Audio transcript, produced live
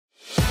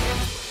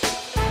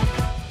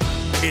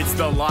It's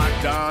the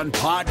Locked On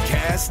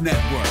Podcast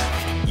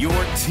Network, your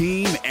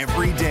team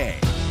every day.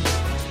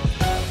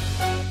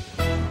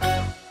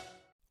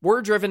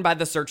 We're driven by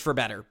the search for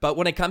better, but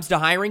when it comes to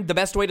hiring, the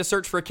best way to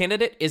search for a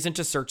candidate isn't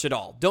to search at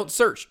all. Don't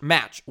search,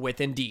 match with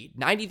Indeed.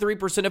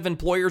 93% of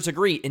employers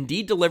agree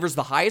Indeed delivers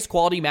the highest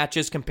quality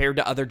matches compared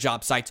to other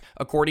job sites,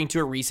 according to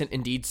a recent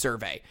Indeed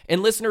survey.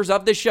 And listeners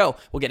of this show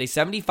will get a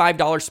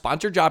 $75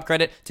 sponsored job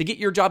credit to get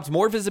your jobs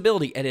more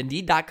visibility at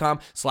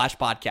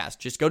Indeed.com/podcast.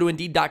 Just go to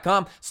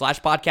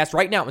Indeed.com/podcast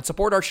right now and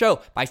support our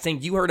show by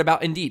saying you heard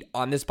about Indeed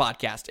on this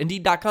podcast.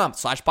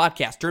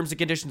 Indeed.com/podcast. Terms and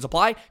conditions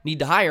apply. Need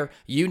to hire?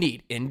 You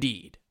need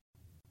Indeed.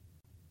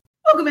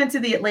 Welcome into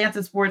the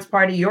Atlanta Sports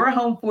Party, your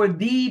home for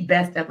the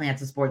best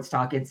Atlanta sports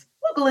talk. It's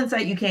local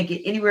insight you can't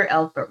get anywhere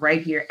else but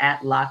right here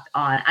at Locked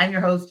On. I'm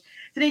your host,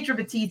 Tenitra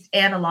Batiste,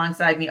 and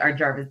alongside me are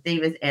Jarvis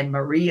Davis and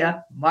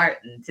Maria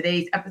Martin.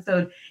 Today's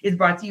episode is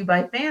brought to you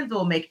by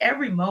FanDuel. Make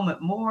every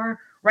moment more.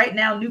 Right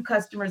now, new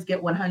customers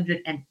get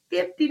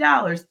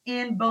 $150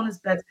 in bonus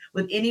bets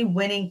with any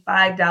winning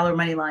 $5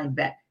 moneyline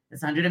bet.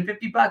 That's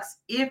 $150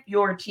 if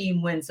your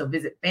team wins. So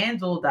visit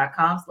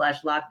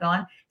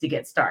FanDuel.com/LockedOn to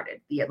get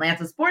started. The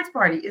Atlanta Sports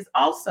Party is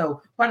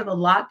also part of the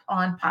Locked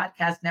On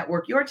Podcast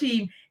Network, your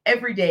team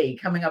every day.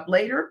 Coming up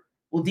later,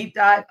 we'll deep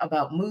dive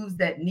about moves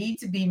that need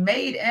to be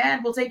made,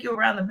 and we'll take you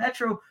around the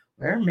Metro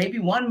where maybe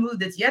one move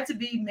that's yet to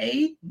be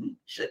made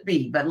should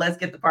be. But let's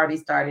get the party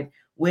started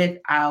with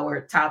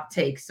our top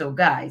takes. So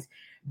guys,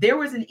 there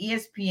was an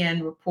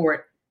ESPN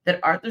report that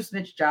Arthur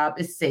Smith's job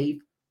is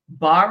safe,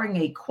 barring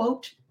a,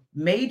 quote,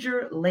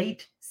 major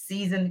late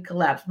season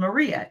collapse.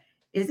 Maria,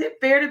 is it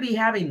fair to be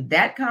having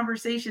that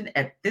conversation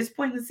at this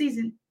point in the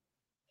season?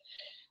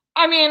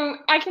 I mean,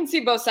 I can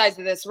see both sides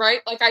of this, right?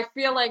 Like, I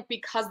feel like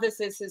because this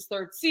is his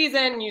third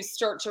season, you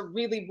start to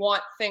really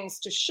want things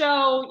to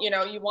show,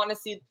 you want to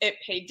see it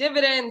pay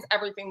dividends,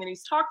 everything that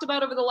he's talked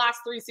about over the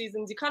last 3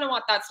 seasons. You kind of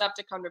want that stuff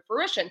to come to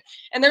fruition.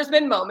 And there's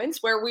been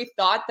moments where we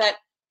thought that,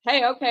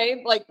 hey,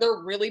 okay, like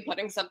they're really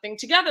putting something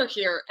together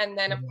here. And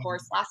then, of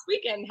course, last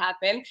weekend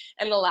happened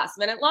and the last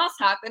minute loss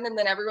happened. And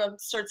then everyone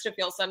starts to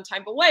feel some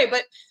type of way.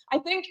 But I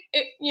think,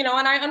 and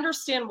I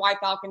understand why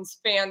Falcons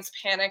fans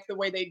panic the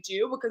way they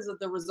do because of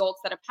the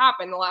results that have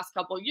happened the last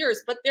couple of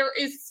years. But there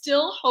is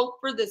still hope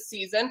for this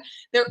season.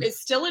 There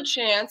is still a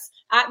chance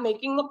at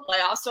making the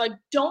playoffs. So I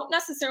don't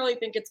necessarily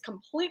think it's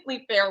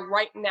completely fair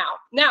right now.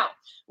 Now,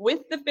 with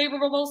the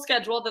favorable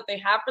schedule that they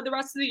have for the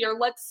rest of the year,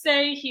 let's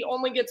say he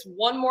only gets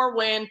one more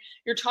win.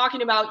 You're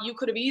talking about you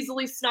could have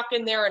easily snuck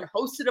in there and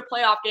hosted a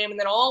playoff game. And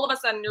then all of a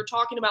sudden you're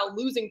talking about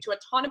losing to a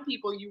ton of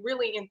people you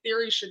really, in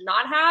theory, should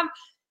not have.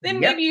 Then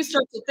maybe you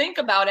start to think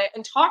about it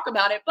and talk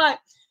about it. But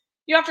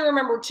you have to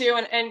remember, too,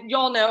 and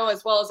y'all know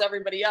as well as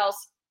everybody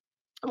else,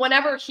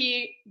 whenever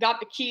he got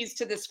the keys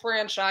to this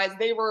franchise,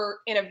 they were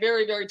in a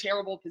very, very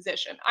terrible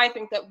position. I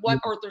think that what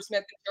Arthur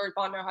Smith and Terry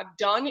Fontenot have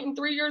done in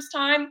 3 years'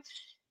 time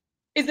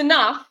is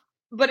enough.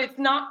 But it's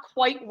not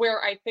quite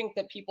where I think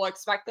that people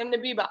expect them to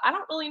be. But I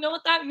don't really know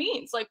what that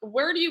means. Like,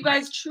 where do you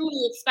guys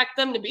truly expect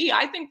them to be?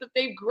 I think that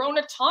they've grown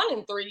a ton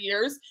in 3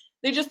 years.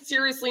 They just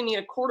seriously need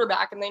a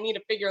quarterback, and they need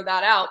to figure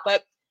that out.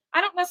 But I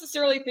don't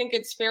necessarily think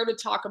it's fair to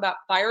talk about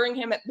firing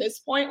him at this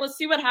point. Let's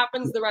see what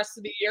happens the rest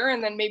of the year,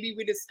 and then maybe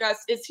we discuss,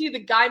 is he the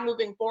guy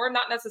moving forward?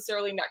 Not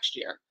necessarily next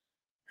year.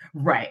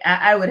 Right.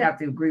 I would have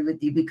to agree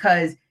with you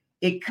because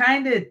it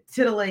kind of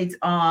titillates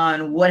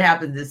on what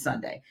happens this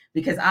Sunday,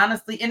 because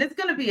honestly, and it's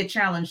going to be a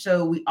challenge.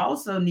 So we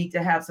also need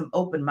to have some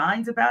open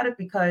minds about it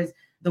because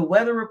the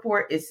weather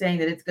report is saying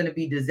that it's going to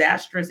be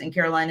disastrous in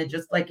Carolina,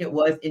 just like it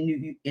was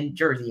in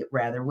Jersey,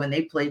 rather, when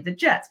they played the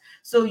Jets.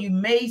 So you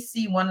may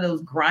see one of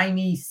those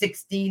grimy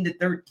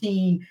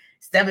 16-13,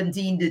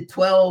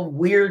 17-12,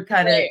 weird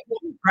kind of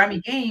grimy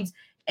games.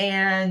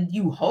 And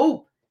you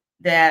hope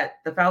that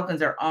the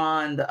Falcons are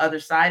on the other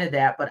side of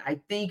that. But I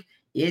think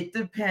it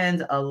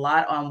depends a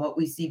lot on what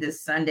we see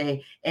this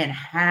Sunday and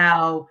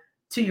how,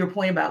 to your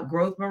point about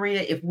growth,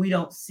 Maria, if we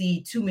don't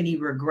see too many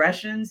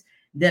regressions,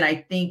 then I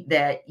think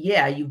that,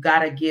 you've got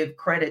to give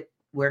credit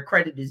where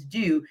credit is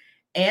due.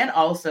 And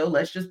also,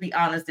 let's just be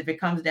honest, if it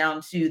comes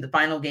down to the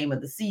final game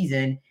of the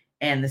season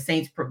and the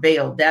Saints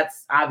prevail,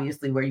 that's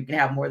obviously where you can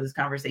have more of this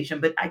conversation.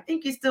 But I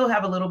think you still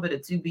have a little bit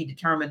of to be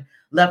determined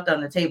left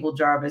on the table,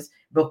 Jarvis,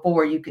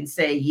 before you can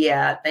say,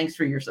 thanks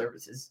for your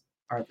services,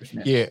 Arthur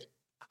Smith. Yeah.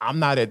 I'm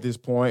not at this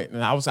point,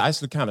 and I was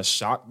actually kind of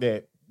shocked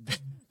that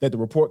the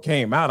report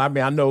came out. I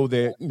mean, I know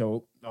that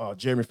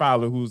Jeremy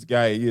Fowler, who's the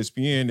guy at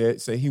ESPN, that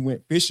said he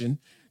went fishing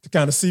to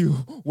kind of see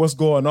what's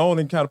going on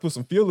and kind of put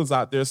some feelers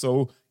out there.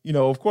 So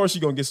of course you're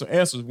gonna get some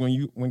answers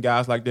when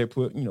guys like that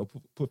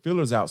put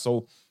feelers out.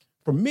 So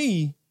for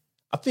me,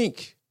 I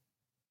think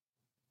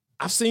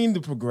I've seen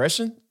the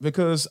progression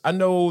because I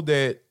know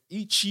that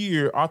each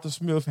year Arthur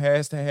Smith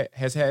has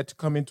had to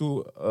come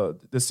into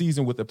the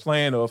season with a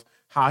plan of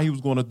how he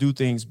was going to do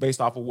things based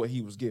off of what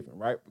he was given,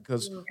 right?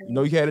 Because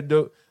you had to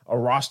do a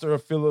roster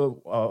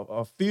filled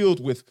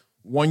with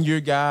 1-year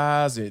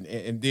guys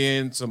and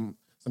then some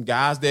some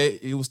guys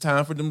that it was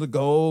time for them to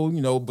go,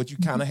 but you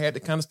kind of had to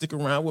kind of stick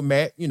around with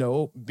Matt,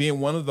 being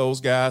one of those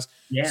guys.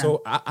 Yeah.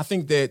 So I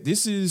think that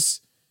this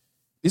is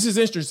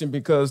interesting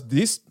because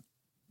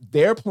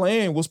their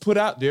plan was put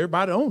out there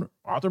by the owner,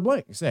 Arthur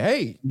Blank. He said,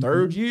 hey,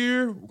 third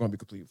year, we're going to be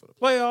completed for the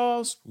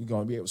playoffs. We're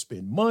going to be able to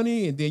spend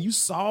money. And then you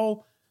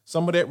saw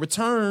some of that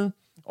return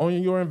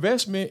on your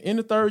investment in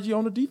the third year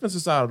on the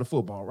defensive side of the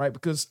football, right?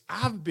 Because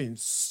I've been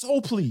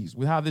so pleased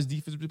with how this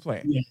defense has been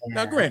playing. Yeah.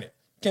 Now, granted,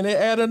 can they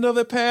add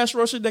another pass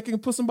rusher that can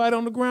put somebody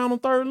on the ground on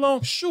third and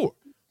long? Sure.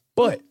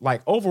 But,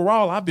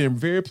 overall, I've been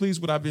very pleased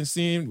with what I've been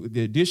seeing with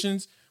the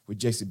additions with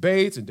J.C.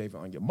 Bates and David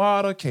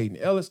Onyemata,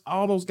 Caden Ellis.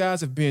 All those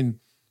guys have been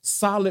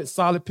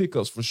solid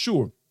pickups for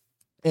sure.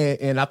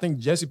 And I think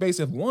J.C. Bates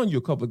has won you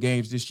a couple of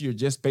games this year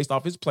just based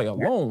off his play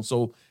alone.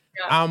 So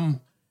I'm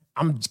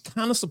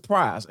kind of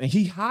surprised. And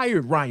he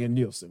hired Ryan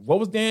Nielsen. What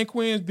was Dan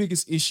Quinn's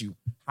biggest issue?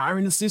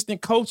 Hiring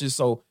assistant coaches.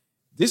 So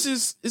this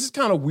is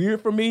kind of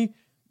weird for me,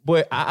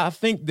 but I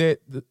think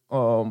that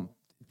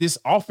this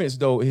offense,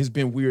 though, has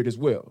been weird as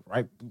well,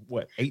 right?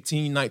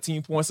 18,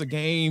 19 points a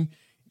game.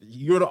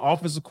 You're the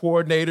offensive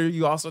coordinator.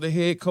 You also the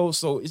head coach.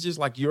 So it's just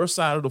like your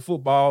side of the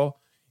football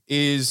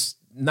is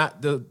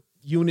not the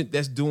unit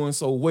that's doing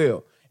so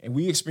well. And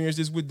we experienced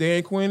this with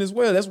Dan Quinn as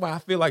well. That's why I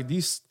feel like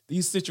these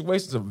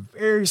situations are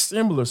very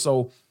similar.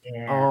 So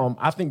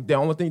I think the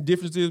only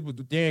difference is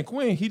with Dan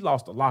Quinn, he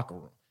lost the locker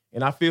room.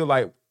 And I feel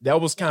like that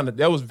was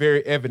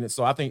very evident.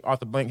 So I think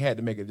Arthur Blank had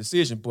to make a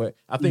decision. But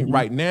I think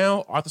right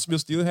now, Arthur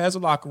Smith still has a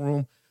locker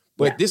room.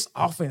 But this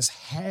offense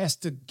has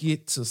to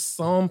get to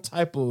some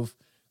type of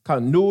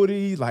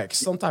continuity, like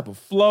some type of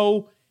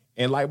flow.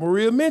 And like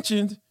Maria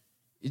mentioned,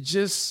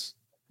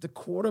 the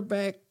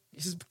quarterback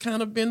has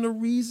kind of been the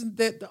reason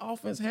that the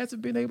offense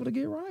hasn't been able to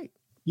get right.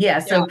 Yeah.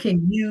 So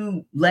can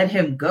you let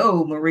him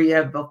go,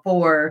 Maria,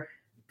 before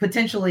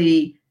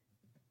potentially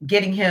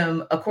getting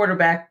him a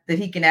quarterback that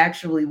he can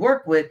actually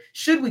work with?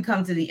 Should we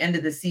come to the end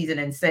of the season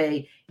and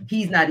say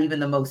he's not even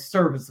the most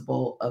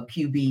serviceable of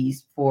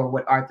QBs for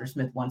what Arthur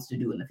Smith wants to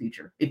do in the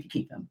future if you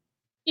keep him?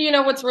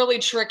 What's really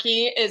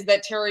tricky is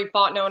that Terry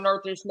Fontenot and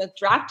Arthur Smith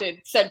drafted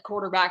said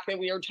quarterback that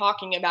we are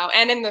talking about,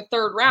 and in the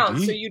third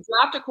round. So you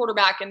draft a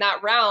quarterback in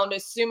that round,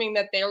 assuming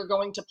that they are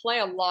going to play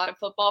a lot of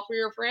football for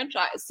your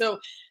franchise. So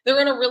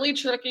they're in a really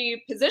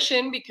tricky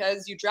position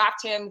because you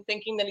draft him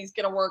thinking that he's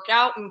going to work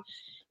out. And,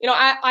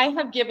 I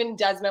have given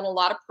Desmond a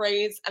lot of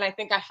praise, and I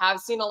think I have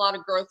seen a lot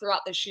of growth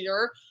throughout this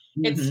year.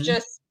 It's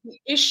just the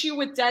issue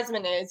with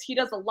Desmond is he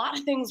does a lot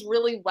of things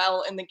really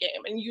well in the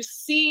game, and you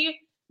see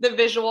the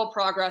visual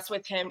progress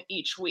with him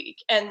each week.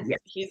 And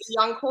he's a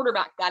young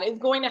quarterback. That is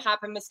going to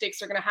happen.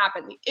 Mistakes are going to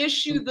happen. The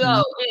issue,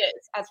 though,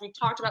 is, as we've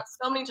talked about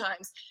so many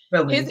times,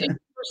 his issues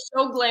are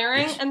so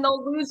glaring, and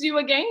they'll lose you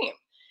a game.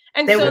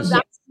 And so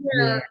that's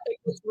where it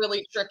was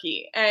really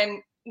tricky. And,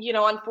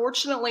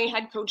 unfortunately,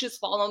 head coaches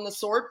fall on the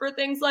sword for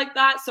things like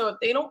that. So if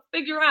they don't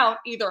figure out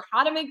either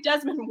how to make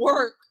Desmond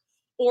work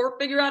or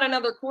figure out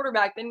another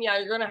quarterback, then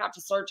you're going to have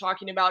to start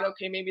talking about,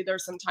 okay, maybe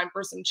there's some time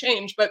for some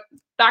change. But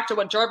back to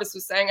what Jarvis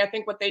was saying, I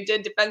think what they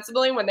did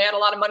defensively when they had a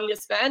lot of money to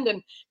spend,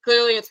 and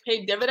clearly it's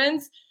paid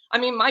dividends. I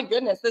mean, my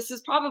goodness, this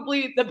is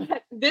probably the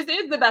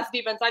best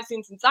defense I've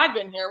seen since I've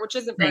been here, which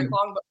isn't very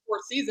long, but 4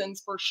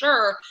 seasons for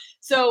sure.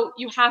 So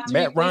you have to.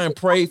 Matt Ryan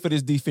prayed for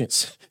this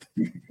defense.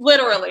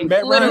 Literally.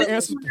 Matt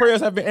Ryan's prayers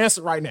have been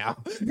answered right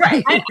now.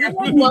 Right. I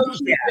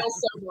low-key feel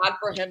so bad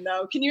for him,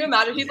 though. Can you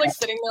imagine? He's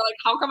sitting there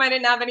how come I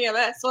didn't have any of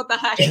this? What the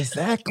heck?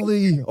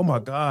 Exactly. Oh my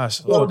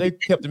gosh. Oh, they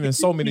kept him in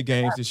so many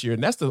games this year.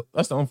 And that's the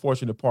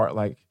unfortunate part.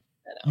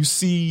 You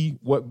see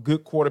what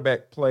good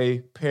quarterback play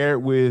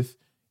paired with,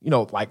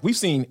 we've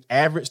seen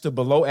average to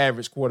below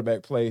average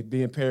quarterback play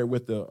being paired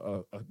with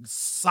a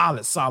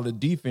solid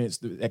defense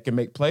that can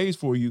make plays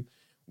for you.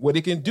 What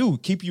it can do,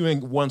 keep you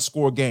in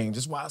one-score games.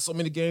 That's why so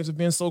many games have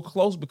been so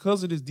close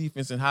because of this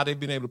defense and how they've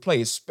been able to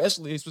play,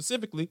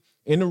 specifically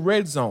in the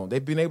red zone.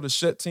 They've been able to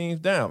shut teams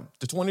down.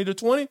 To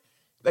 20,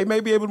 they may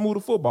be able to move the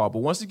football, but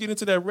once you get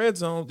into that red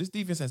zone, this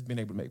defense has been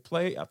able to make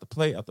play after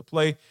play after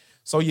play.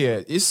 So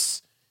yeah,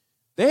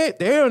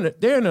 they're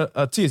in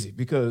a tizzy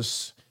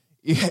because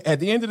at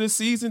the end of the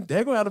season,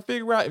 they're going to have to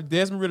figure out if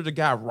Desmond Ridder the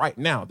guy right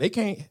now.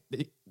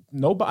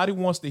 Nobody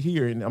wants to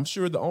hear, and I'm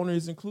sure the owner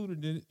is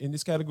included in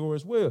this category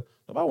as well.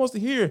 Nobody wants to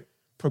hear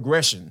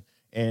progression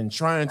and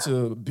trying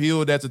to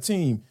build as a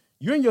team.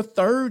 You're in your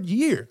third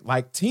year.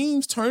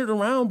 Teams turn it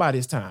around by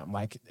this time.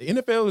 The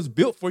NFL is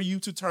built for you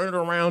to turn it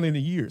around in a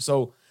year.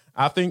 So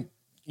I think,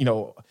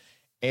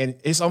 and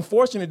it's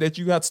unfortunate that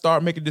you have to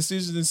start making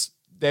decisions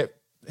that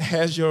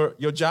has your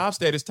job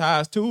status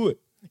ties to it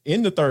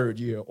in the third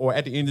year or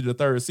at the end of the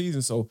third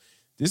season. So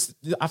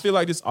I feel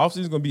like this offseason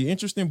is going to be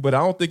interesting, but I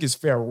don't think it's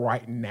fair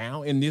right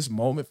now in this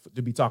moment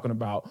to be talking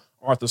about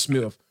Arthur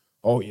Smith.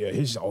 Oh yeah,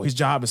 his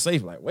job is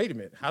safe. Wait a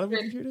minute, how do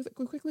we hear this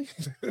quickly?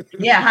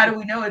 Yeah, how do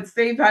we know it's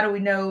safe? How do we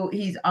know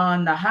he's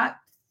on the hot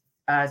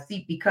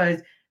seat? Because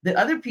the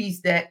other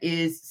piece that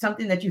is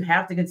something that you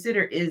have to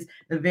consider is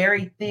the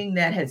very thing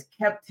that has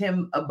kept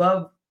him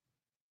above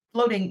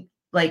floating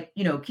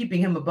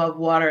keeping him above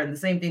water, and the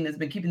same thing that's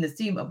been keeping this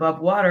team above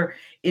water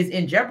is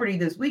in jeopardy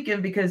this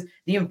weekend because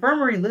the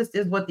infirmary list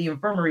is what the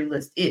infirmary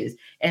list is.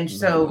 And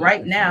so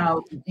right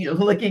now,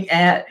 looking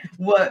at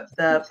what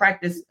the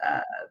practice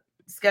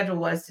schedule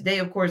was today,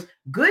 of course,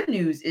 good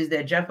news is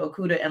that Jeff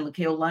Okudah and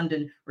LaKale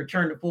London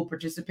returned to full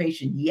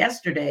participation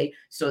yesterday.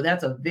 So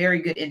that's a very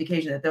good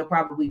indication that they'll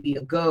probably be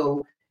a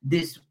go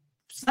this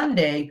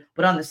Sunday.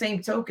 But on the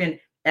same token,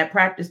 at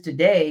practice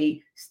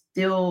today,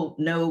 still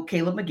no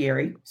Caleb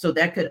McGarry. So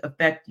that could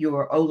affect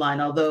your O-line,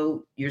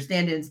 although your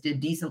stand-ins did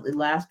decently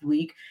last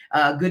week.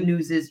 Good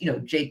news is,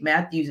 Jake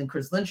Matthews and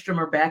Chris Lindstrom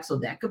are back. So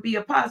that could be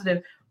a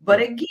positive.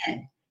 But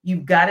again,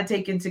 you've got to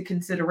take into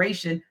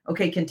consideration,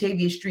 okay,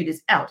 Kentavious Street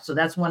is out. So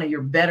that's one of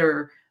your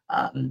better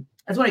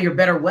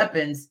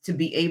weapons to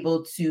be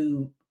able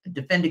to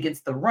defend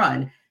against the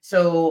run.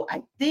 So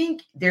I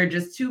think there are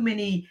just too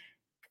many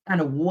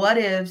kind of what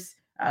ifs,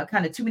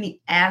 kind of too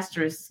many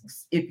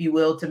asterisks, if you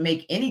will, to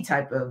make any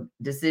type of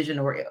decision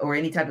or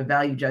any type of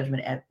value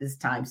judgment at this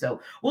time.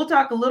 So we'll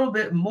talk a little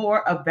bit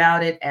more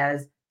about it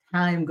as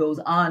time goes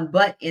on.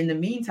 But in the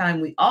meantime,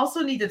 we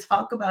also need to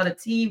talk about a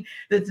team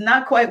that's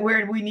not quite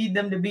where we need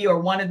them to be or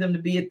wanted them to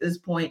be at this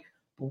point.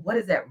 But what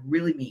does that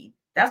really mean?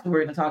 That's what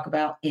we're going to talk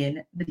about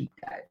in the deep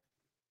dive.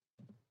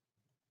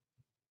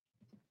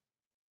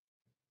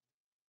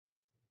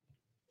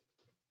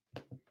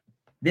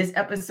 This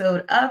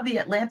episode of the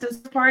Atlantis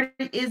Party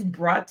is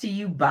brought to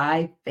you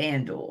by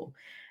FanDuel.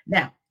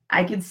 Now,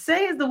 I can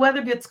say as the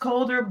weather gets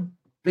colder,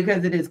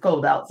 because it is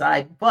cold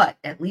outside, but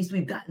at least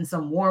we've gotten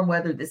some warm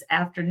weather this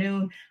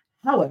afternoon.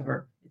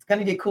 However, it's going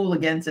to get cool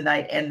again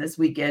tonight and this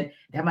weekend.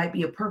 That might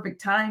be a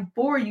perfect time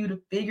for you to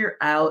figure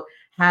out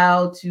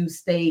how to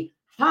stay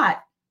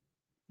hot,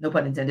 no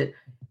pun intended,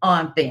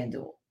 on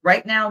FanDuel.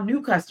 Right now,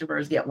 new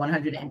customers get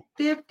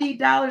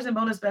 $150 in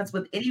bonus bets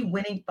with any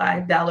winning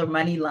 $5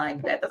 money line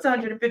bet. That's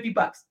 $150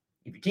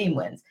 if your team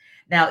wins.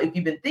 Now, if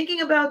you've been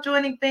thinking about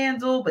joining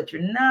FanDuel, but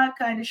you're not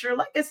kind of sure,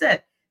 like I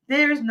said,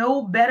 there's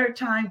no better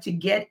time to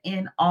get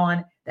in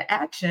on the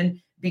action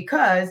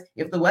because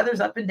if the weather's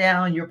up and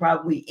down, you're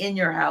probably in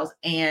your house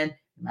and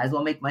you might as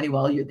well make money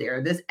while you're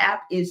there. This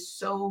app is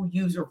so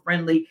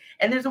user-friendly,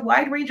 and there's a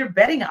wide range of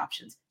betting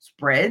options,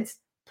 spreads,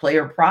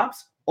 player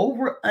props,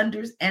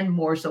 over-unders, and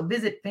more. So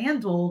visit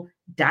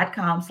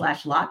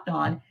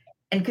FanDuel.com/lockedon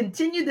and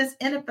continue this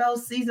NFL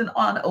season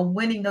on a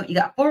winning note. You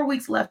got 4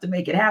 weeks left to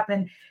make it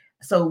happen.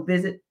 So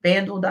visit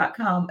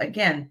FanDuel.com.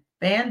 Again,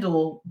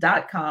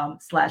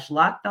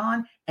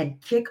 FanDuel.com/lockedon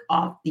and kick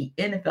off the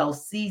NFL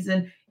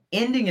season,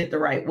 ending it the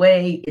right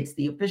way. It's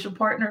the official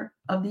partner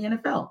of the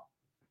NFL.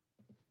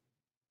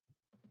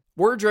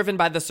 We're driven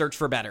by the search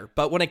for better,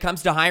 but when it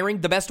comes to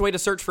hiring, the best way to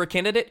search for a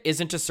candidate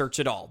isn't to search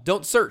at all.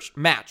 Don't search,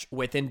 match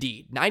with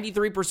Indeed.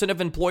 93%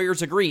 of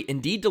employers agree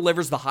Indeed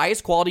delivers the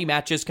highest quality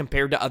matches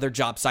compared to other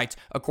job sites,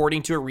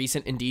 according to a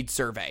recent Indeed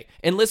survey.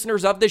 And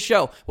listeners of this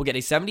show will get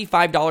a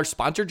 $75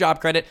 sponsored job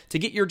credit to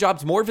get your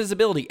jobs more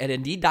visibility at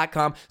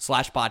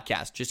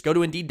Indeed.com/podcast. Just go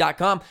to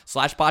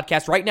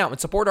Indeed.com/podcast right now and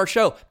support our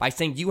show by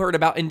saying you heard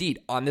about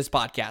Indeed on this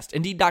podcast.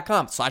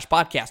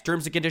 Indeed.com/podcast.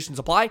 Terms and conditions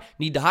apply.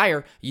 Need to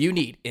hire? You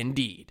need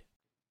Indeed.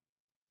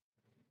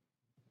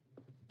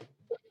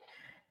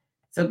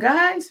 So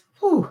guys,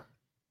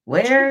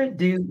 where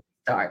do we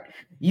start?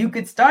 You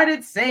could start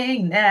it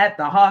saying that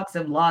the Hawks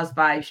have lost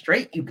 5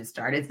 straight. You could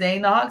start it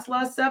saying the Hawks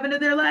lost 7 of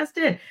their last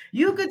 10.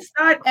 You could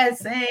start as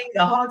saying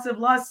the Hawks have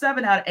lost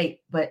 7 out of 8.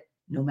 But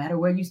no matter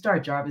where you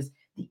start, Jarvis,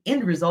 the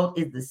end result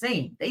is the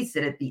same. They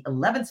sit at the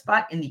 11th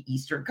spot in the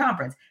Eastern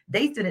Conference.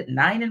 They sit at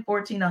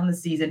 9-14 on the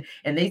season,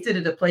 and they sit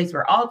at a place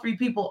where all 3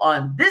 people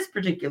on this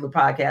particular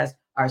podcast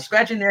are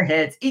scratching their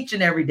heads each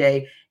and every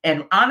day.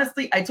 And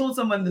honestly, I told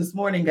someone this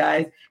morning,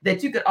 guys,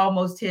 that you could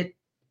almost hit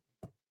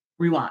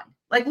rewind,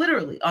 like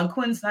literally on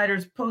Quinn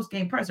Snyder's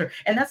post-game presser.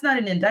 And that's not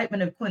an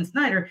indictment of Quinn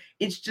Snyder.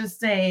 It's just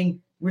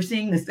saying we're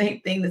seeing the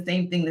same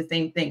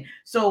thing.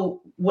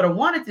 So what I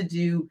wanted to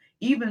do,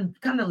 even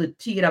kind of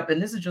tee it up,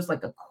 and this is just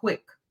like a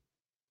quick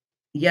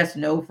yes,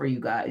 no for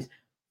you guys.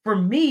 For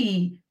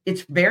me,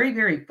 it's very,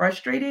 very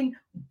frustrating,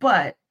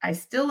 but I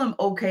still am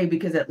okay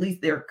because at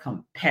least they're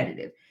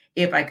competitive.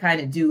 If I kind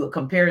of do a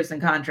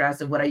comparison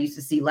contrast of what I used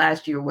to see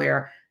last year,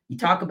 where you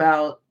talk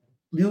about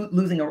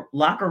losing a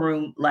locker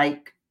room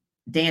like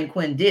Dan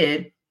Quinn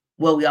did.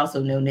 Well, we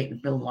also know Nate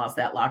McMillan lost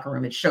that locker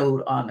room. It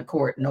showed on the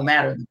court, no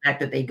matter the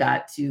fact that they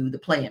got to the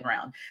play-in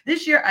round.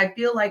 This year, I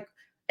feel like,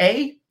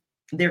 A,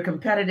 they're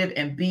competitive,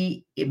 and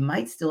B, it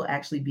might still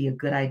actually be a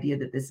good idea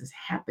that this is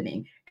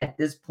happening at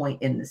this point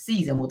in the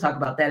season. We'll talk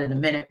about that in a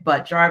minute.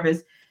 But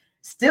Jarvis,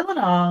 still in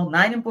all,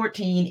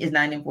 9-14 is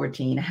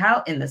 9-14.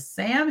 How in the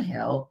Sam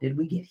hell did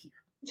we get here?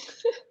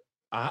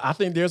 I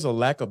think there's a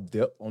lack of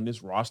depth on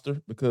this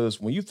roster because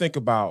when you think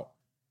about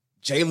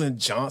Jalen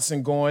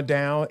Johnson going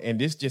down and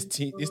this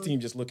team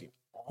just looking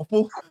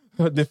awful,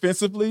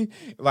 defensively.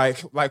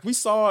 Like we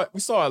saw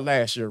it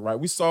last year, right?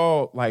 We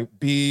saw like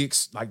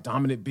bigs, like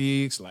dominant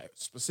bigs, like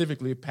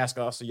specifically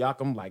Pascal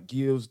Siakam, like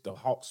gives the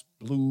Hawks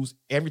blues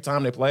every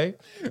time they play.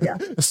 Yeah.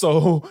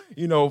 So,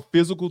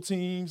 physical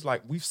teams,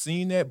 like we've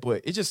seen that,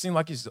 but it just seemed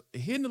like it's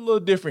hitting a little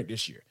different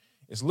this year.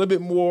 It's a little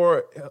bit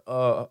more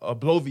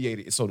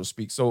bloviated, so to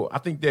speak. So I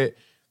think that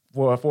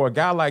for a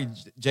guy like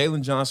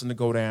Jalen Johnson to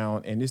go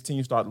down and this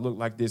team start to look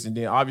like this, and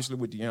then obviously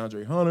with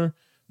DeAndre Hunter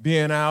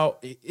being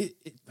out,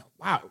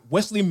 wow,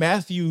 Wesley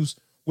Matthews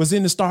was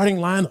in the starting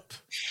lineup.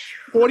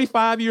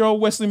 45-year-old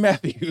Wesley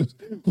Matthews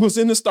was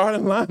in the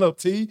starting lineup,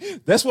 T.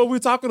 That's what we're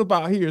talking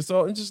about here.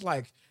 So it's just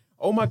like,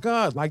 oh my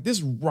God, like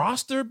this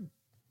roster,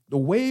 the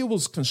way it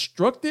was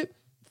constructed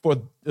for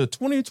the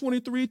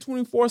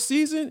 2023-24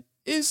 season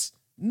is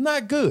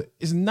not good.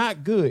 It's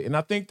not good. And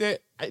I think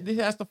that it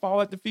has to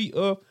fall at the feet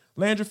of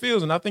Landry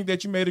Fields. And I think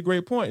that you made a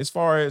great point as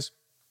far as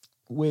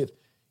with,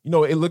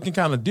 it looking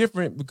kind of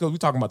different because we're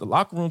talking about the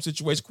locker room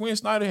situation. Quinn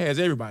Snyder has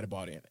everybody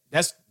bought in.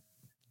 That's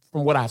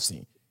from what I've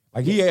seen.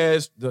 Like he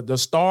has the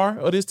star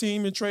of this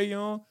team in Trae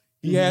Young.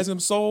 He has him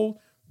sold.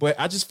 But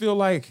I just feel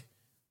like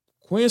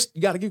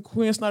you got to give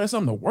Quinn Snyder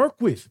something to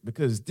work with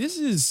because this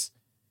is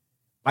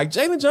like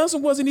Jalen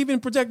Johnson wasn't even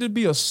projected to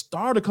be a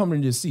starter coming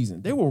in this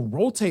season. They were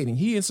rotating,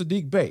 he and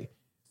Sadiq Bey.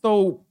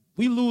 So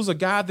we lose a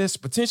guy that's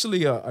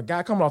potentially a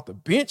guy coming off the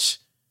bench,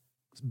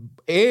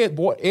 edge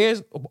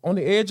on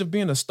the edge of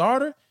being a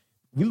starter.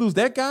 We lose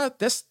that guy.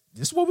 This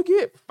is what we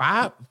get.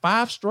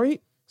 Five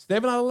straight,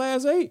 7 out of the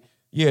last 8.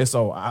 Yeah,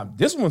 so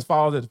this one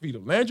falls at the feet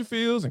of Landry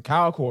Fields and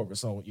Kyle Korver.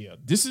 So yeah,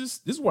 this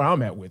is where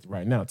I'm at with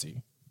right now,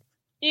 T.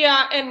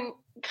 Yeah, and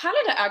kind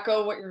of to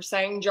echo what you're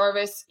saying,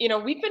 Jarvis,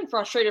 we've been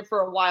frustrated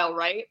for a while,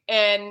 right?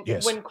 And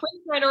when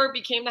Quinn Snyder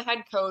became the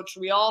head coach,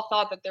 we all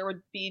thought that there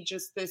would be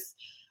just this,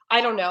 I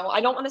don't know,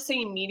 I don't want to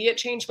say immediate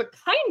change, but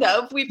kind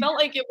of. We felt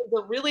like it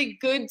was a really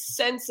good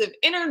sense of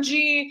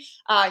energy.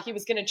 He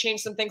was going to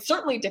change some things,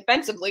 certainly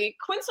defensively.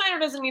 Quinn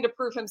Snyder doesn't need to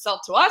prove himself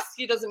to us.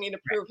 He doesn't need to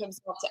prove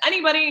himself to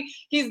anybody.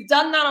 He's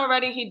done that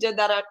already. He did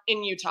that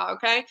in Utah,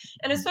 okay?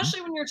 And especially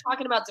when you're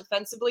talking about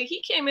defensively,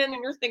 he came in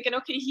and you're thinking,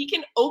 okay, he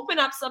can open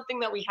up something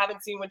that we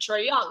haven't seen with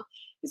Trae Young.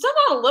 He's done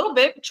that a little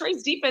bit, but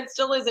Trae's defense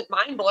still isn't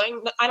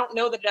mind-blowing. I don't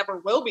know that it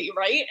ever will be,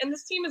 right? And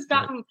this team has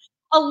gotten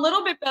a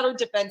little bit better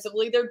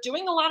defensively. They're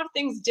doing a lot of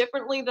things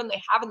differently than they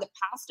have in the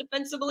past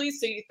defensively.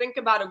 So you think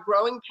about a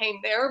growing pain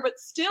there, but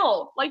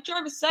still, like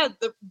Jarvis said,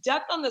 the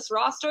depth on this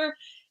roster,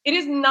 it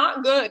is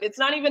not good. It's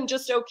not even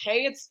just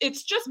okay.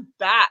 It's just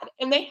bad.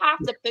 And they have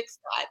to fix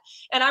that.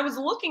 And I was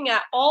looking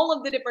at all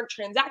of the different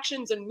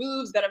transactions and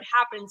moves that have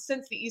happened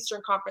since the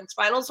Eastern Conference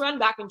Finals run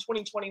back in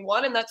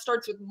 2021. And that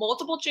starts with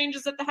multiple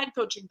changes at the head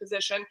coaching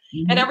position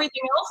and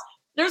everything else.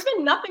 There's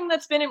been nothing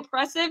that's been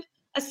impressive.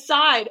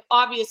 Aside,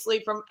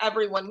 obviously, from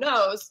everyone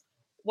knows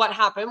what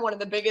happened, one of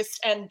the biggest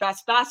and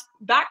best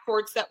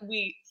backcourts that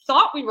we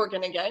thought we were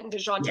going to get,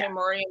 DeJounte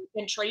Murray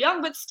and Trae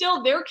Young, but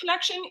still their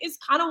connection is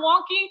kind of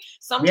wonky.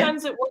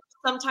 Sometimes it works,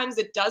 sometimes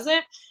it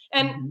doesn't.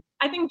 And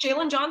I think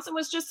Jalen Johnson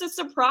was just a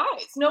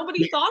surprise.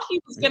 Nobody thought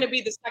he was going to be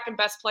the second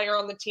best player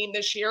on the team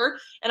this year.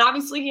 And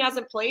obviously he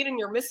hasn't played and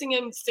you're missing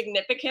him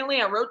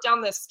significantly. I wrote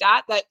down this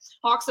stat that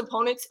Hawks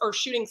opponents are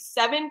shooting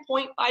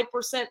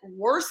 7.5%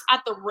 worse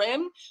at the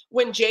rim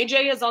when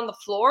JJ is on the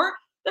floor.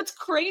 That's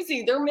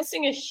crazy. They're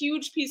missing a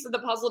huge piece of the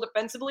puzzle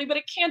defensively, but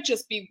it can't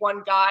just be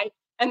one guy.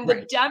 And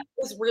the depth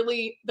is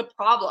really the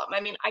problem.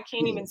 I mean, I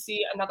can't even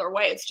see another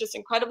way. It's just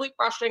incredibly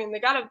frustrating. They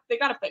gotta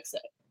fix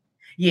it.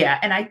 Yeah,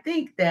 and I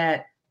think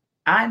that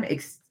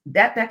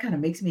that kind of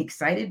makes me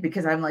excited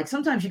because I'm like,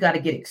 sometimes you got to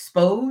get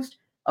exposed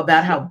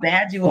about how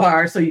bad you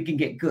are so you can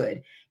get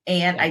good.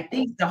 And I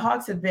think the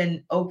Hawks have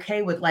been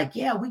okay with like,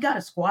 yeah, we got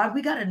a squad.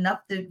 We got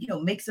enough to,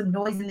 make some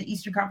noise in the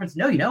Eastern Conference.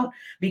 No, you don't,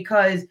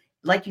 because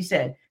like you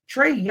said,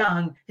 Trae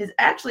Young has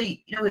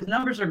actually, his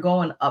numbers are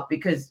going up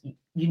because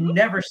you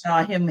never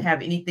saw him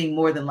have anything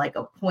more than like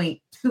a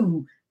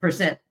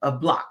 0.2%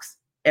 of blocks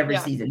every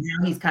season.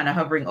 Now he's kind of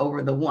hovering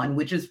over the 1,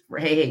 which is for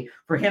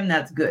him,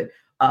 that's good.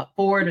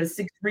 4 to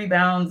 6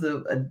 rebounds.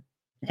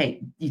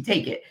 Hey, you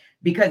take it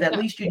because at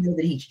least you know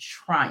that he's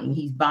trying,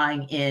 he's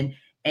buying in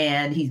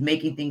and he's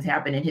making things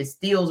happen. And his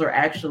steals are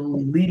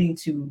actually leading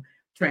to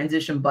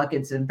transition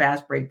buckets and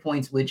fast break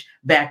points, which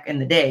back in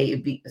the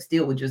day, a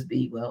steal would just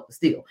be, a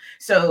steal.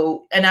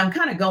 So, and I'm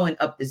kind of going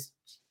up this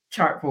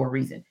chart for a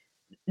reason.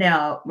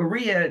 Now,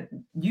 Maria,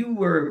 you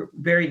were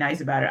very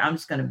nice about it. I'm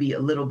just going to be a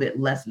little bit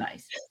less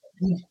nice.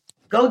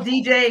 Go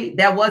DJ.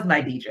 That was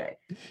my DJ.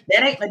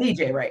 That ain't my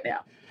DJ right now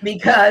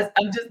because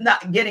I'm just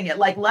not getting it.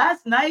 Like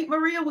last night,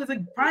 Maria was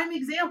a prime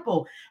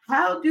example.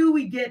 How do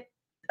we get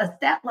a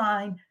stat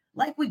line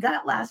like we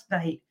got last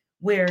night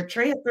where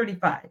Trae had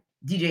 35,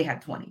 DJ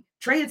had 20.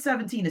 Trae had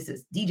 17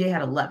 assists, DJ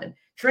had 11.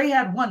 Trae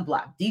had 1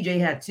 block, DJ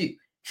had 2.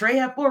 Trae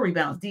had 4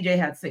 rebounds, DJ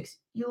had 6.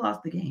 You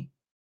lost the game.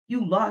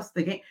 You lost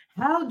the game.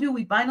 How do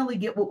we finally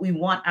get what we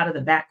want out of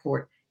the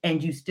backcourt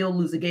and you still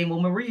lose the game? Well,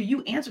 Maria,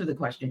 you answer the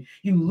question.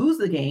 You lose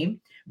the game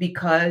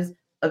because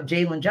of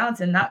Jalen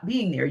Johnson not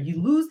being there.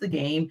 You lose the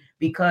game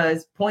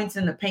because points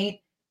in the paint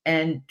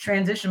and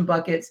transition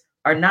buckets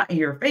are not in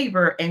your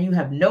favor, and you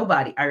have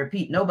nobody, I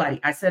repeat, nobody,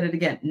 I said it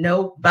again,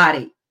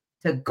 nobody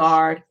to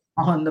guard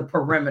on the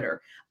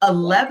perimeter.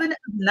 11 of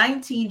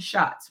 19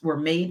 shots were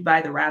made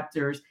by the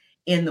Raptors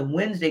in the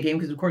Wednesday game,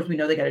 because of course we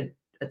know they got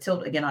a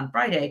tilt again on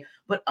Friday.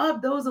 But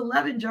of those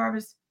 11,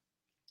 Jarvis,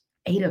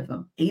 8 of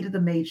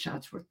the made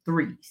shots were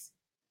threes.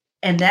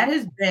 And that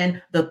has been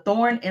the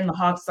thorn in the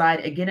Hawks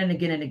side again and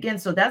again and again.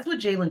 So that's what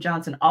Jalen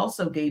Johnson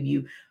also gave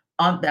you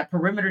on that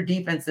perimeter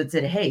defense that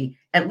said, hey,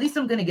 at least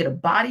I'm going to get a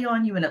body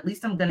on you, and at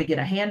least I'm going to get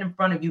a hand in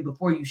front of you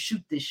before you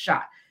shoot this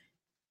shot.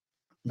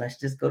 Let's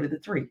just go to the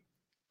three.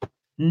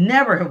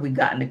 Never have we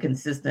gotten a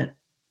consistent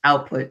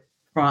output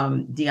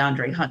from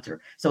DeAndre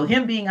Hunter. So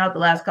him being out the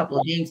last couple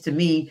of games, to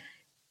me,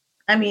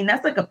 I mean,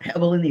 that's like a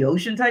pebble in the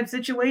ocean type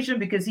situation,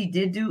 because he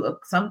did do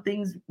some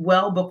things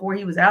well before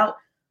he was out.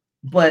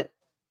 But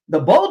the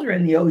boulder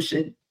in the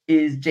ocean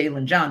is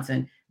Jalen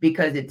Johnson,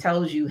 because it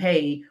tells you,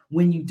 hey,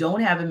 when you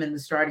don't have him in the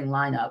starting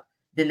lineup,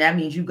 then that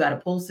means you got to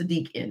pull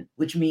Sadiq in,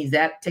 which means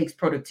that takes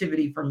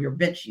productivity from your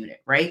bench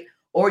unit, right?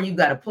 Or you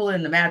got to pull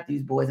in the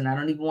Matthews boys, and I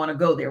don't even want to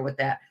go there with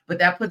that. But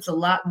that puts a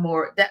lot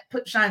more,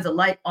 shines a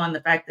light on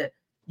the fact that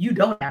you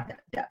don't have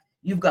that depth.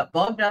 You've got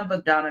Bogdan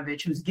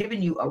Bogdanovic, who's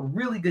given you a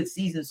really good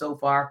season so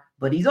far,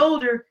 but he's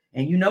older,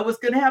 and you know what's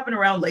going to happen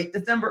around late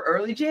December,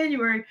 early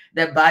January.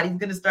 That body's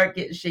going to start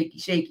getting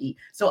shaky.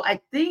 So I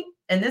think,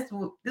 and this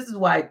is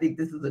why I think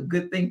this is a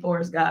good thing for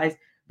us, guys,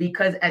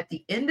 because at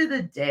the end of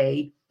the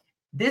day,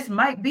 this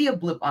might be a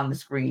blip on the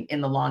screen in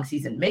the long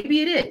season.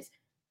 Maybe it is.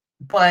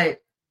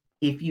 But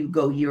if you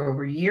go year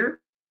over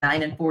year,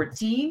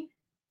 9-14,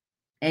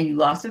 and you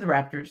lost to the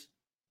Raptors,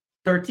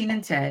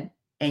 13-10,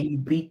 and you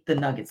beat the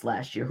Nuggets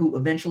last year, who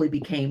eventually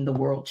became the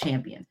world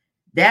champion,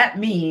 that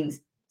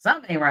means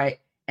something ain't right.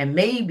 And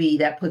maybe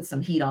that puts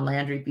some heat on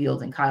Landry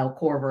Fields and Kyle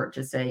Korver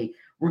to say,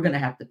 we're going to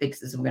have to fix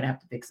this, and we're going to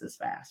have to fix this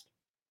fast.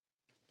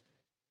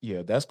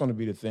 Yeah, that's going to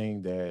be the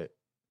thing, that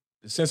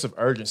the sense of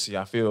urgency,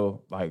 I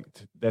feel like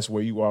that's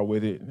where you are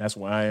with it, and that's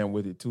where I am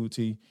with it too,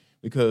 T,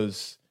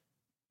 because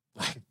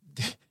like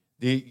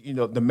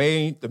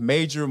the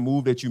major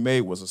move that you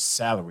made was a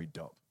salary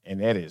dump. And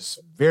that is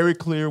very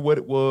clear what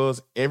it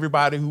was.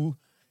 Everybody who,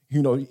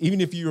 even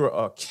if you're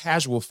a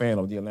casual fan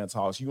of the Atlanta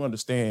Hawks, you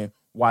understand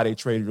why they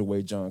traded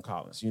away John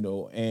Collins,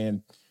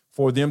 and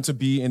for them to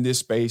be in this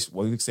space,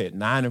 well, you said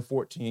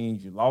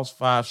 9-14, you lost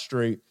 5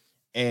 straight.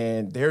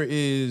 And there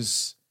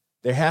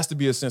has to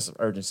be a sense of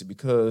urgency,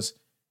 because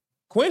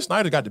Quinn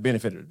Snyder got the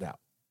benefit of the doubt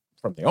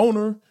from the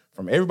owner,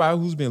 from everybody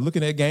who's been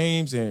looking at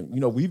games. And,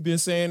 we've been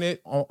saying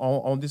it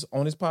on this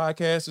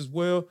podcast as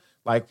well.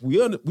 Like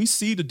we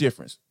see the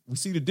difference. We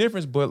see the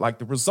difference, but like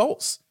the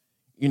results,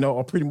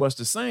 are pretty much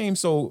the same.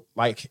 So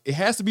like it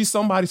has to be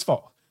somebody's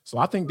fault. So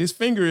I think this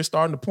finger is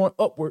starting to point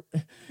upward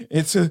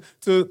into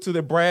to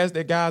the brass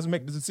that guys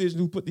make the decision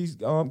who put these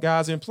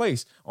guys in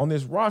place on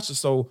this roster.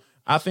 So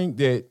I think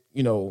that,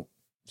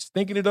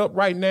 stinking it up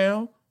right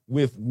now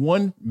with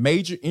one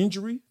major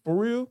injury for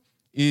real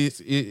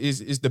is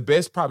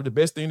probably the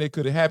best thing that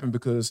could have happened,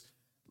 because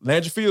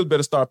Landry Fields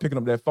better start picking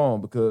up that phone,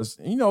 because,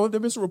 there have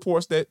been some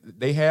reports that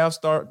they have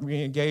started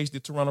re-engaged the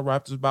Toronto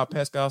Raptors about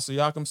Pascal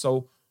Siakam.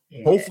 So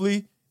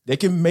hopefully they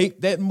can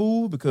make that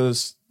move,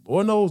 because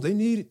Lord knows they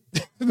need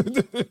it.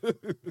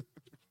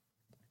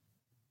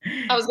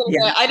 I was going to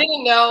say,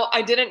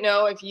 I didn't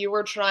know if you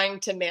were trying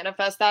to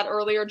manifest that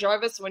earlier,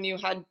 Jarvis, when you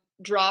had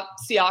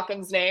dropped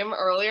Siakam's name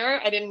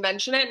earlier. I didn't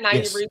mention it. Now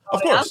yes, you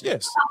of course,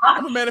 yes.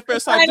 I'm a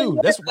manifest type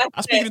dude. I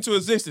speak it into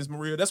existence,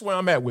 Maria. That's where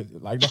I'm at with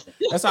it. Like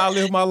that's how I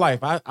live my life.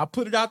 I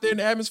put it out there in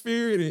the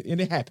atmosphere,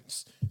 and it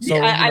happens. So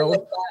I like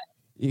that.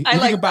 You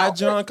can buy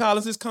John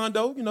Collins'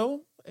 condo,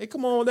 hey,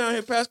 come on down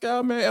here,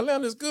 Pascal, man.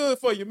 Atlanta's good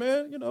for you,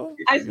 man.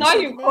 I saw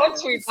you quote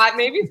tweet that.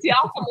 Maybe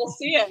Siakam will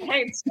see it.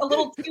 Hey, it's a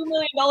little $2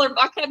 million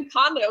Buckhead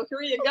condo.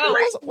 Here you go.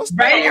 What's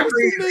right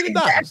 $2 million?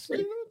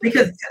 Exactly.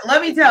 Because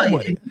let me tell you,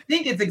 if you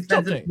think it's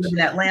expensive to live in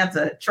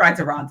Atlanta, try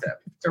Toronto.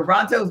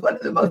 Toronto is one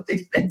of the most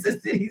expensive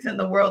cities in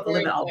the world to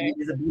live in. Albeit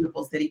it's a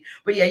beautiful city.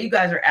 But yeah, you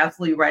guys are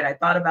absolutely right. I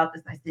thought about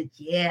this. I said,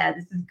 yeah,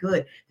 this is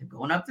good. They're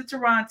going up to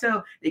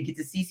Toronto. They get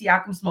to see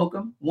Siakam smoke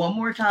them one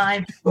more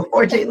time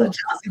before Jalen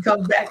Johnson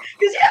comes back.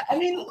 Because yeah, I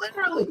mean,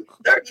 literally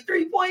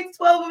 33 points,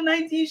 12 of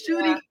 19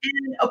 shooting,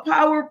 and a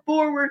power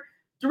forward,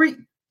 3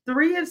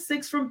 of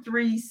 6 from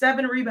 3,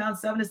 7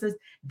 rebounds, 7 assists.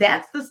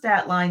 That's the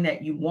stat line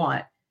that you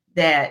want,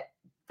 that,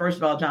 first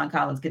of all, John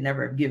Collins could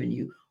never have given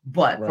you.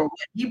 But for what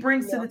he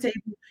brings to the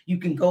table, you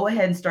can go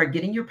ahead and start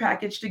getting your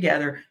package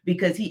together,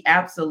 because he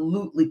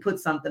absolutely put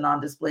something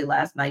on display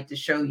last night to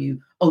show you,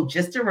 oh,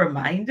 just a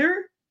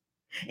reminder,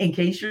 in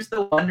case you're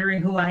still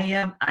wondering who I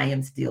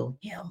am still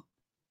him.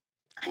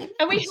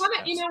 And we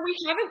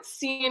haven't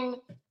seen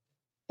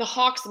the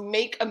Hawks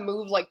make a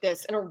move like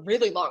this in a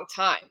really long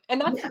time.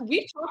 And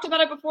we've talked about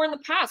it before in the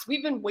past.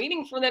 We've been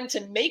waiting for them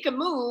to make a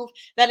move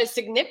that is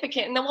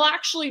significant and then will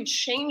actually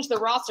change the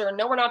roster. And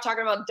no, we're not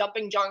talking about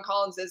dumping John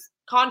Collins'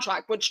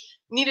 contract, which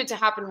needed to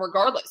happen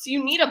regardless.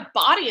 You need a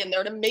body in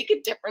there to make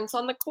a difference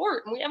on the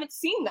court, and we haven't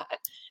seen that.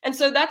 And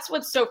so that's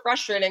what's so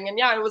frustrating. And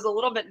yeah, I was a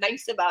little bit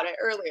nice about it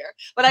earlier,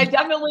 but I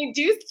definitely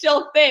do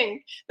still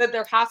think that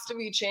there has to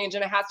be change,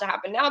 and it has to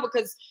happen now,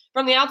 because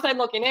from the outside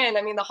looking in,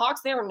 I mean, the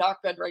Hawks, they are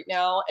not good right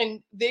now,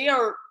 and they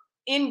are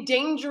in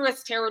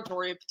dangerous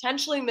territory,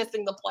 potentially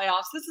missing the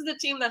playoffs. This is a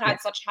team that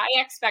had such high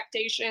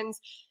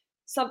expectations.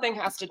 Something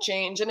has to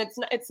change, and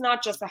it's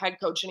not just the head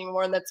coach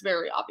anymore, and that's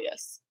very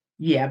obvious.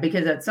 Yeah,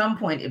 because at some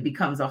point it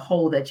becomes a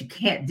hole that you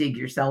can't dig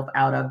yourself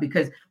out of,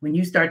 because when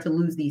you start to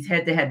lose these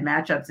head-to-head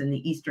matchups in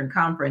the Eastern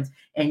Conference,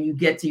 and you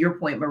get to your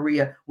point,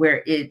 Maria,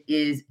 where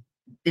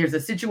there's a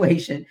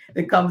situation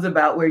that comes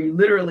about where you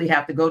literally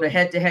have to go to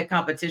head-to-head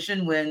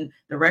competition when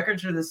the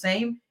records are the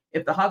same.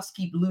 If the Hawks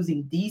keep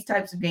losing these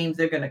types of games,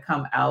 they're going to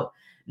come out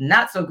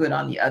not so good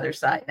on the other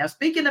side. Now,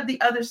 speaking of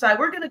the other side,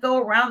 we're going to go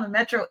around the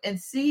Metro and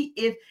see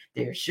if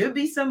there should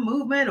be some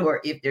movement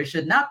or if there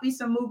should not be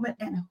some movement,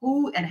 and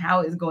who and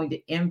how is going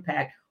to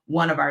impact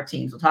one of our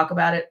teams. We'll talk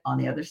about it on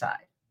the other side.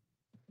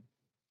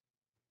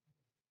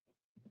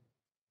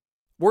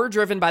 We're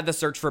driven by the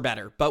search for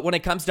better, but when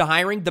it comes to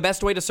hiring, the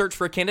best way to search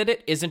for a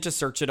candidate isn't to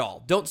search at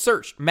all. Don't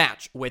search,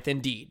 match with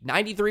Indeed.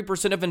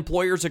 93% of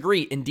employers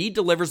agree Indeed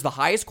delivers the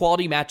highest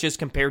quality matches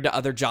compared to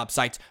other job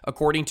sites,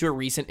 according to a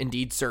recent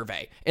Indeed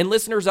survey. And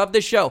listeners of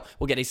this show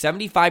will get a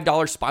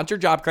 $75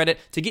 sponsored job credit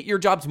to get your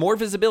jobs more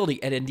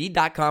visibility at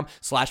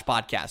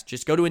Indeed.com/podcast.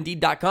 Just go to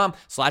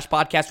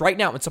Indeed.com/podcast right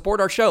now and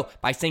support our show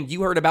by saying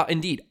you heard about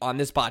Indeed on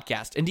this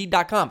podcast.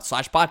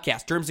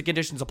 Indeed.com/podcast. Terms and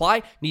conditions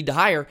apply. Need to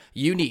hire?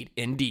 You need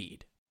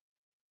Indeed.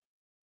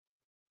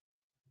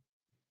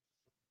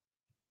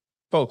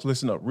 Folks,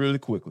 listen up really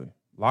quickly.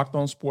 Locked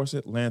On Sports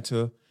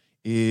Atlanta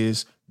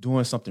is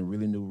doing something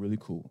really new, really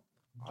cool.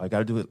 All you got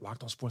to do is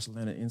Locked On Sports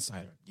Atlanta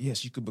Insider.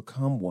 Yes, you could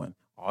become one.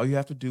 All you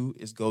have to do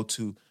is go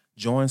to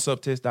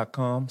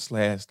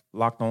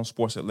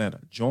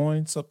joinsubtext.com/LockedOnSportsAtlanta.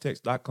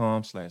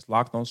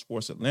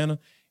 Joinsubtext.com/LockedOnSportsAtlanta, and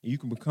you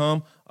can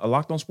become a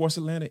Locked On Sports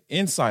Atlanta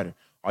Insider.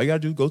 All you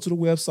got to do, go to the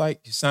website,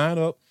 you sign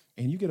up,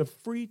 and you get a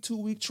free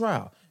 2-week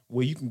trial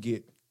where you can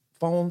get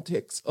phone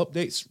text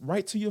updates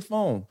right to your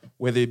phone,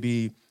 whether it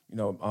be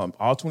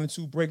all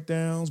 22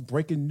 breakdowns,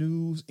 breaking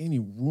news, any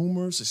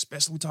rumors,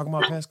 especially we talking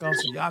about Pascal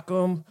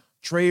Siakam,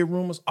 trade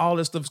rumors, all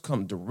that stuff's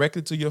coming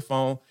directly to your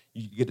phone.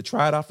 You get to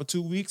try it out for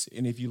 2 weeks,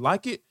 and if you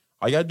like it,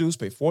 all you got to do is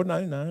pay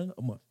 $4.99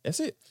 a month. That's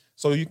it.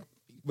 So you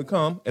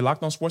become a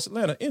Locked On Sports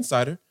Atlanta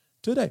Insider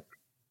today.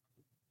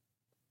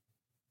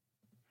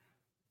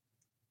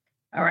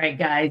 All right,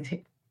 guys.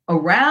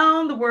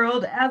 Around the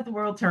world, as the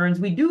world turns,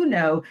 we do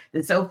know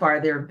that so far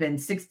there have been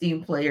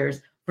 16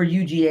 players for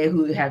UGA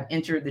who have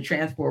entered the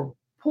transfer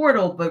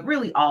portal, but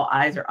really all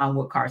eyes are on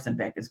what Carson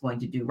Beck is going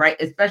to do, right?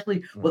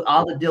 Especially with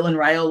all the Dylan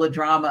Raiola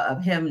drama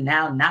of him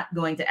now not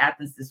going to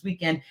Athens this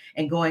weekend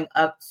and going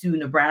up to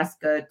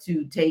Nebraska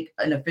to take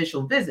an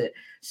official visit.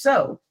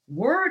 So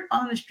word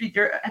on the street,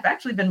 there have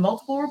actually been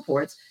multiple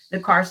reports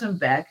that Carson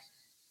Beck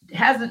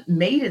hasn't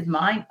made his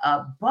mind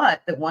up,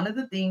 but that one of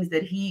the things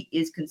that he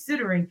is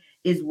considering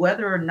is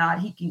whether or not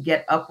he can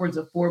get upwards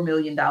of $4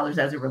 million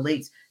as it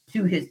relates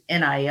to his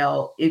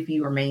NIL if he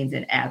remains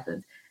in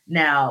Athens.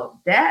 Now,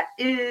 that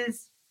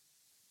is,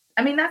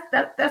 I mean,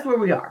 that's where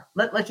we are.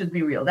 Let's just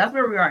be real. That's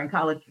where we are in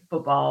college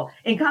football,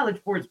 in college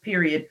sports,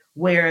 period,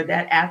 where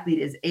that athlete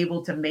is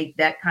able to make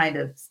that kind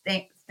of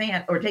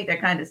stand or take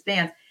that kind of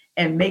stance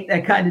and make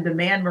that kind of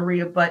demand,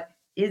 Maria. But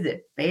is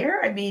it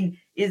fair? I mean,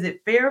 is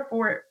it fair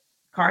for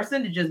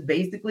Carson to just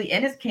basically,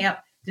 in his camp,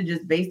 to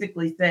just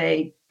basically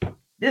say,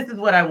 this is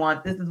what I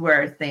want, this is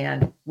where I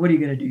stand, what are you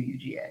going to do,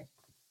 UGA?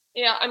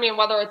 Yeah, I mean,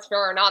 whether it's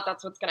fair or not,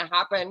 that's what's going to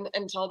happen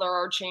until there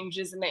are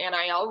changes in the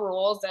NIL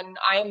rules. And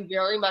I am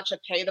very much a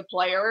pay the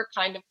player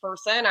kind of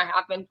person. I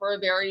have been for a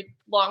very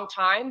long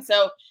time.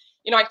 So,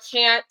 I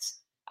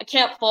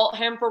can't fault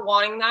him for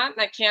wanting that.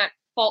 And I can't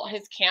fault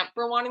his camp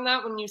for wanting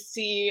that when you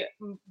see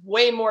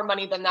way more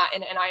money than that in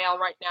NIL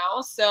right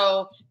now.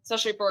 So,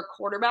 especially for a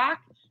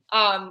quarterback.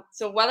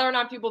 So whether or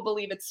not people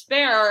believe it's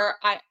fair,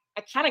 I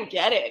kind of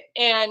get it.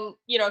 And,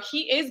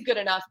 he is good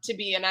enough to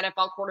be an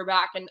NFL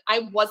quarterback. And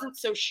I wasn't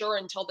so sure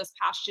until this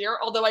past year,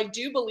 although I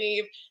do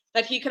believe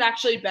that he could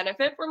actually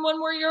benefit from one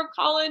more year of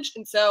college.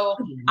 And so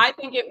I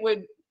think it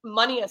would,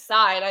 money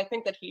aside, I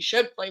think that he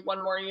should play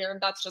one more year.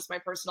 That's just my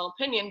personal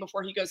opinion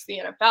before he goes to the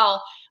NFL.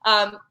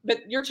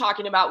 But you're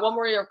talking about one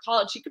more year of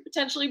college. He could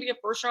potentially be a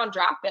first-round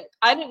draft pick.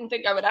 I didn't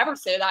think I would ever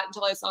say that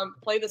until I saw him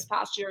play this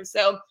past year.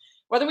 So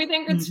whether we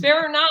think it's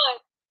fair or not,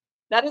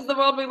 that is the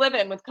world we live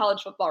in with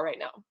college football right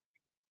now.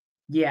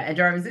 Yeah, and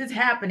Jarvis, it's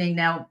happening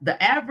now.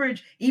 The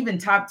average, even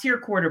top tier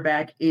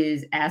quarterback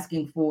is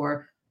asking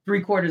for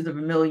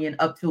 $750,000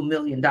 up to $1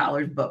 million,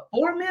 but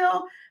 $4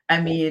 million,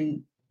 I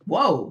mean,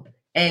 whoa.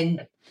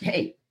 And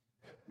hey,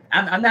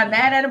 I'm not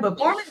mad at him, but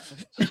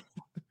 $4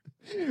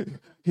 million.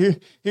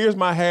 Here's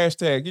my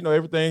hashtag.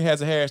 Everything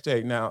has a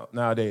hashtag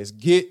nowadays.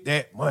 Get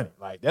that money.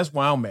 Like, that's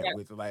why I'm at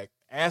with it. Like,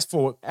 ask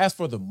for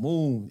the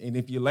moon. And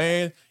if you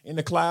land in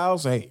the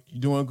clouds, hey,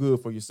 you're doing good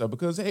for yourself.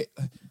 Because hey,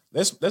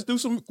 let's do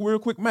some real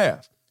quick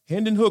math.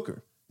 Hendon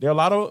Hooker. There are a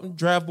lot of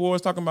draft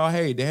boards talking about,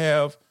 hey, they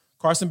have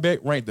Carson Beck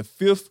ranked the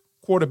 5th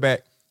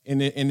quarterback in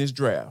this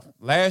draft.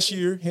 Last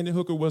year, Hendon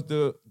Hooker was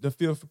the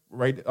 5th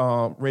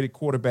rated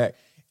quarterback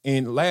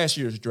in last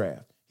year's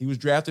draft. He was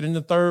drafted in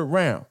the 3rd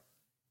round.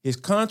 His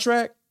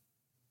contract,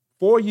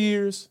 4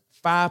 years,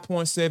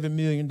 $5.7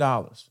 million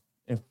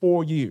in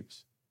 4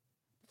 years.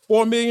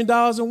 $4 million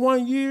in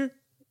 1 year,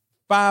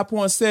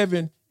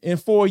 5.7 in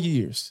 4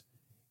 years.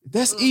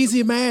 That's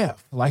easy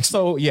math. Like,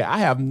 so, yeah, I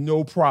have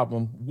no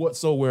problem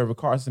whatsoever with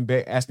Carson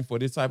Beck asking for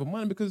this type of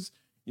money because,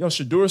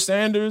 Shedeur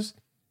Sanders,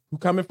 who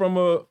coming from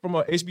a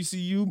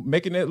HBCU,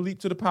 making that leap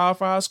to the Power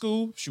 5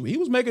 school, shoot, he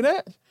was making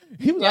that.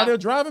 He was out there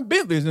driving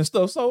Bentleys and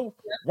stuff. So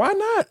why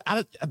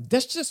not?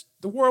 That's just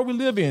the world we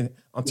live in.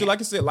 Until, like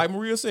I said, like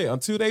Maria said,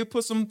 until they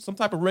put some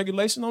type of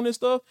regulation on this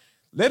stuff,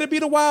 let it be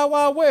the Wild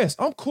Wild West.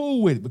 I'm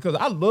cool with it because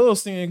I love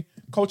seeing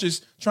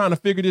coaches trying to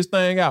figure this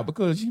thing out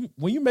because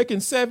when you're making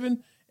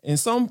 7 and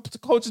some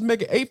coaches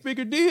making 8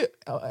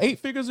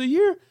 figures a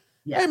year,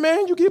 hey,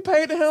 man, you get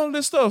paid to handle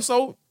this stuff.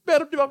 So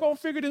better do I go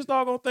figure this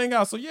doggone thing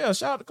out. So, yeah,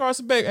 shout out to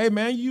Carson Beck. Hey,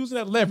 man, you using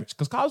that leverage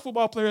because college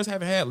football players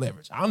haven't had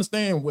leverage. I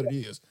understand what it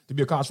is to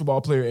be a college football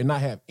player and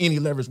not have any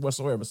leverage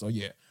whatsoever. So,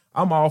 yeah,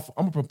 I'm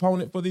a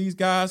proponent for these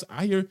guys.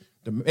 I hear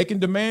them making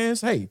demands.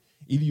 Hey,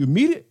 either you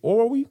meet it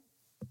or we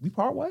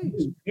part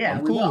ways. Yeah,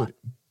 I'm cool with it.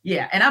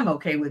 Yeah, and I'm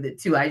okay with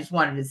it too. I just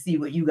wanted to see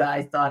what you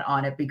guys thought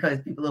on it because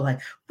people are like,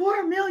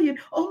 $4 million.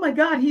 Oh my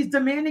God, he's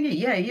demanding it.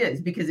 Yeah, he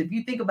is. Because if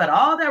you think about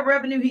all that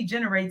revenue he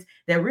generates,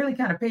 that really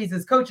kind of pays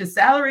his coach's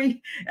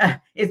salary,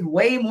 it's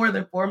way more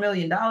than $4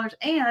 million.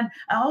 And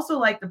I also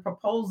like the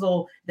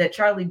proposal that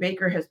Charlie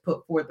Baker has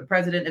put forth. The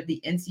president of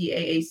the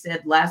NCAA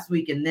said last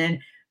week, and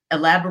then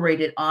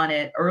elaborated on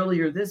it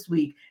earlier this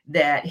week,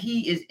 that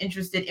he is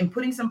interested in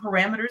putting some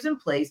parameters in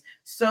place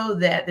so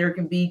that there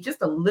can be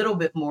just a little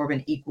bit more of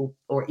an equal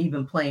or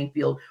even playing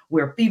field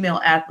where female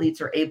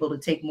athletes are able to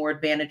take more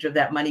advantage of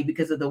that money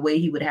because of the way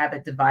he would have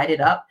it divided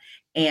up.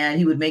 And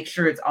he would make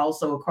sure it's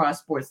also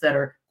across sports that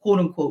are quote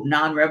unquote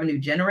non-revenue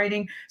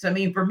generating. So, I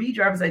mean, for me,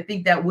 Jarvis, I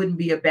think that wouldn't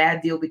be a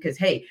bad deal because,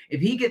 hey,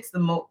 if he gets the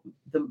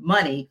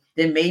money,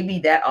 then maybe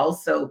that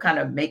also kind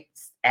of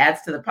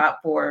adds to the pot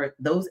for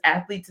those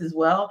athletes as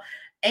well.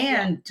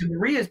 And to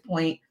Maria's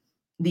point,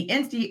 the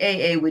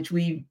NCAA, which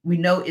we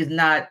know is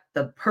not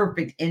the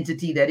perfect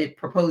entity that it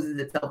proposes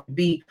itself to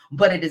be,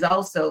 but it is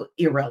also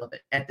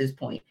irrelevant at this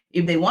point.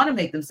 If they want to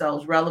make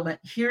themselves relevant,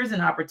 here's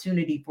an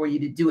opportunity for you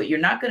to do it. You're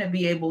not going to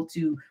be able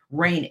to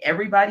rein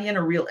everybody in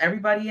or reel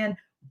everybody in,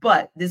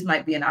 but this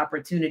might be an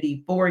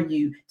opportunity for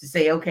you to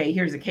say, okay,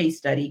 here's a case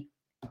study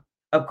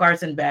of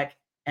Carson Beck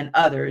and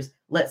others.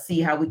 Let's see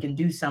how we can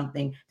do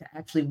something to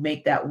actually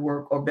make that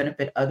work or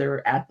benefit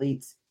other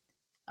athletes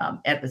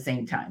at the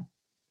same time.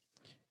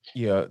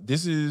 Yeah,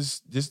 this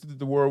is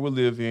the world we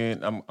live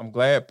in. I'm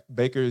glad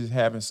Baker is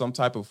having some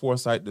type of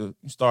foresight to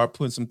start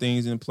putting some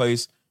things in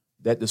place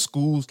that the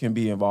schools can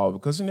be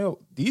involved because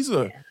these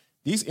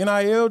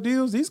NIL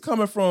deals, these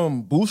coming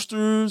from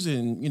boosters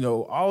and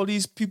all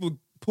these people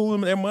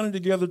pulling their money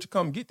together to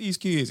come get these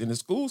kids, and the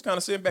schools kind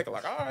of sitting back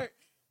like, all right,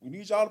 we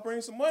need y'all to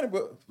bring some money,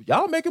 but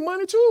y'all making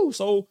money too.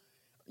 So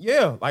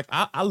yeah, like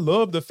I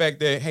love the fact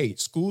that, hey,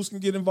 schools can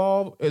get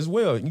involved as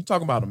well. And you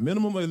talking about a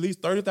minimum of at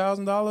least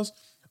 $30,000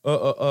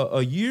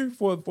 a year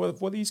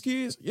for these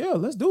kids. Yeah,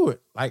 let's do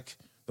it. Like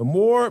the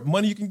more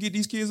money you can get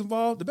these kids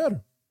involved, the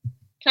better.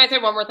 Can I say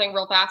one more thing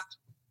real fast?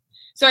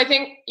 So I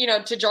think,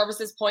 to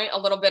Jarvis's point a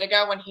little bit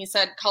ago when he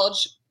said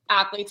college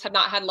athletes have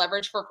not had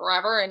leverage for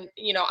forever. And,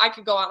 I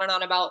could go on and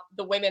on about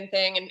the women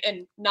thing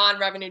and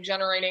non-revenue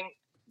generating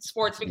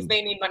sports because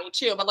they need money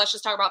too. But let's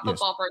just talk about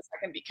football for a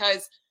second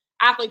because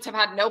athletes have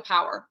had no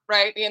power,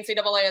 right? The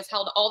NCAA has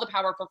held all the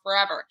power for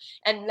forever.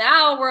 And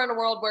now we're in a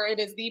world where it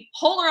is the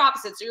polar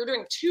opposite. So you're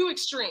doing two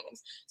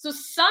extremes. So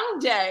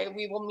someday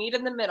we will meet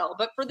in the middle.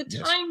 But for the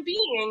time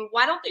being,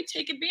 why don't they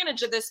take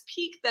advantage of this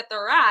peak that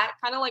they're at?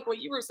 Kind of like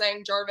what you were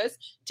saying, Jarvis.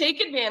 Take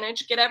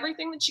advantage, get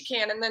everything that you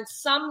can. And then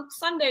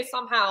someday,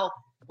 somehow,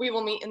 we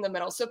will meet in the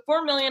middle. So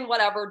 $4 million,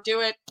 whatever, do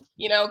it,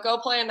 go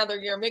play another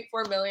year, make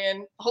 $4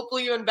 million.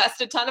 Hopefully you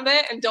invest a ton of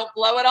it and don't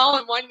blow it all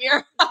in 1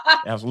 year.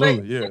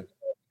 Absolutely. Yeah.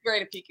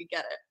 Great if he could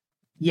get it.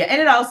 Yeah,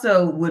 and it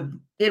also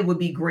would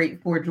be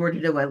great for Georgia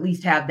to at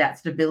least have that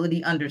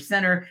stability under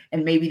center,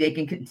 and maybe they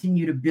can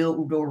continue to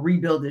build or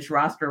rebuild this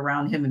roster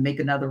around him and make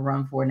another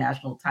run for a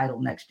national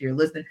title next year.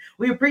 Listen,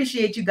 we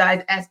appreciate you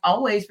guys as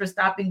always for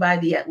stopping by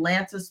the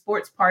Atlanta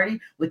Sports Party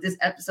with this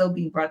episode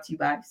being brought to you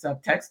by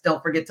Subtext.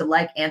 Don't forget to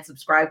like and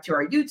subscribe to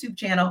our YouTube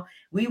channel.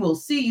 We will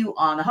see you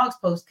on the Hawks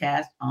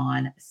Postcast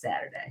on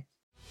Saturday.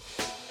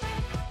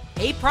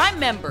 Hey, Prime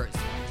members.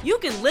 You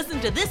can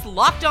listen to this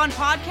Locked On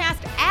podcast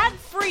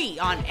ad-free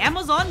on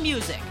Amazon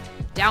Music.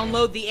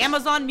 Download the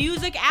Amazon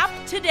Music app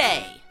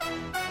today.